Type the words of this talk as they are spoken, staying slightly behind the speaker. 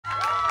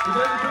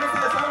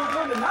That's how we're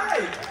doing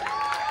tonight.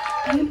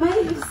 You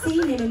may have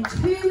seen him in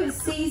 2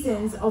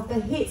 seasons of the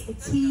hit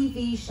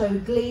TV show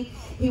Glee.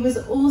 He was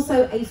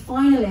also a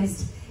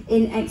finalist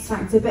in X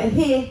Factor. But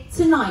here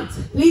tonight,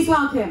 please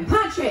welcome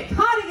Darab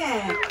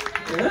Hartigan.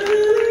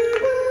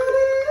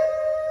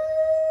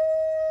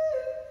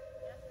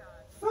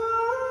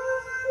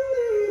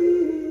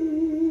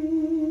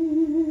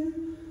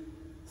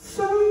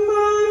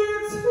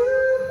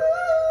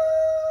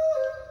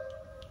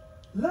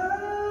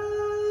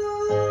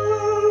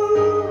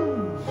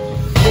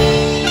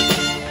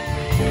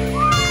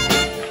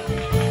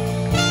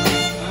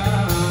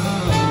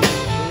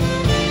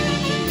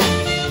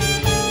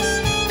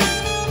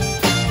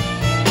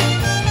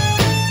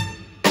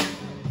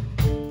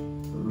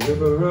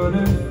 River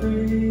running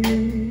free,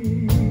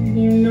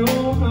 you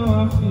know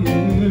how I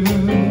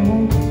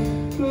feel.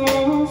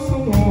 Lost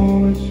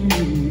along a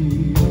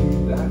tree,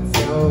 that's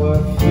how I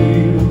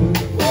feel.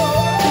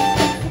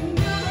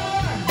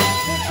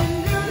 It's a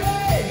new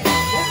day,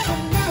 it's a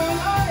new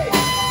life,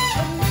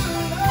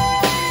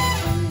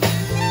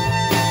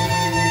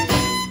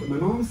 But my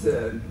mom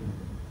said,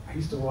 I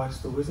used to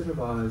watch The Wizard of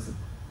Oz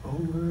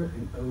over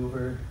and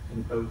over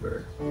and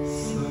over.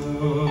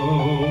 Somewhere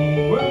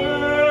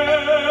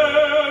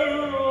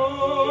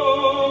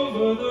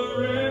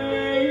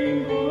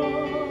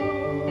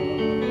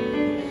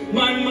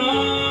my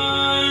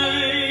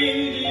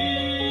mind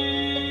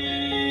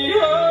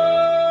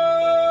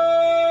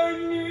heard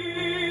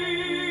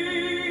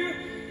me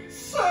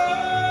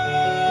somewhere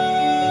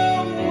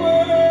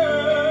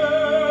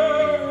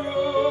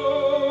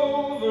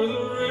over the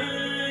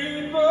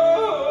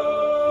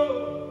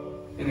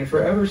rainbow. And it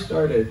forever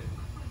started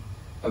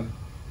an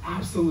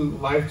absolute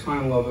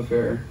lifetime love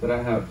affair that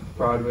I have with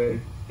Broadway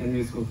and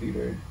musical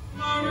theater.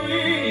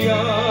 Maria,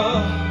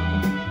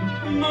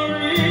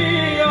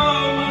 Maria,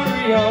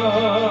 Maria,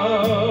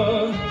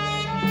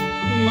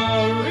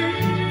 Maria.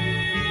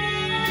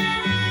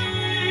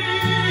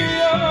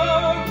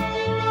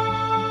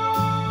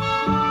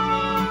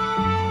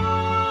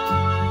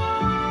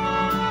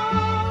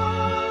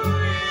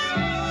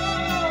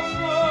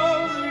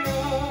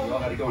 We all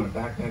had to go on a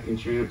backpacking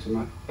trip to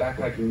my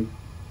backpacking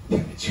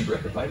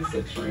trip. I just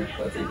said tramp,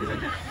 that's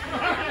interesting.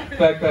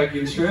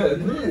 Backpacking trip.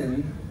 And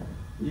then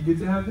you get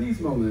to have these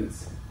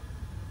moments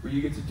where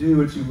you get to do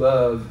what you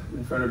love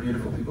in front of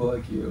beautiful people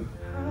like you.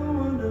 How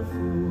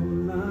wonderful.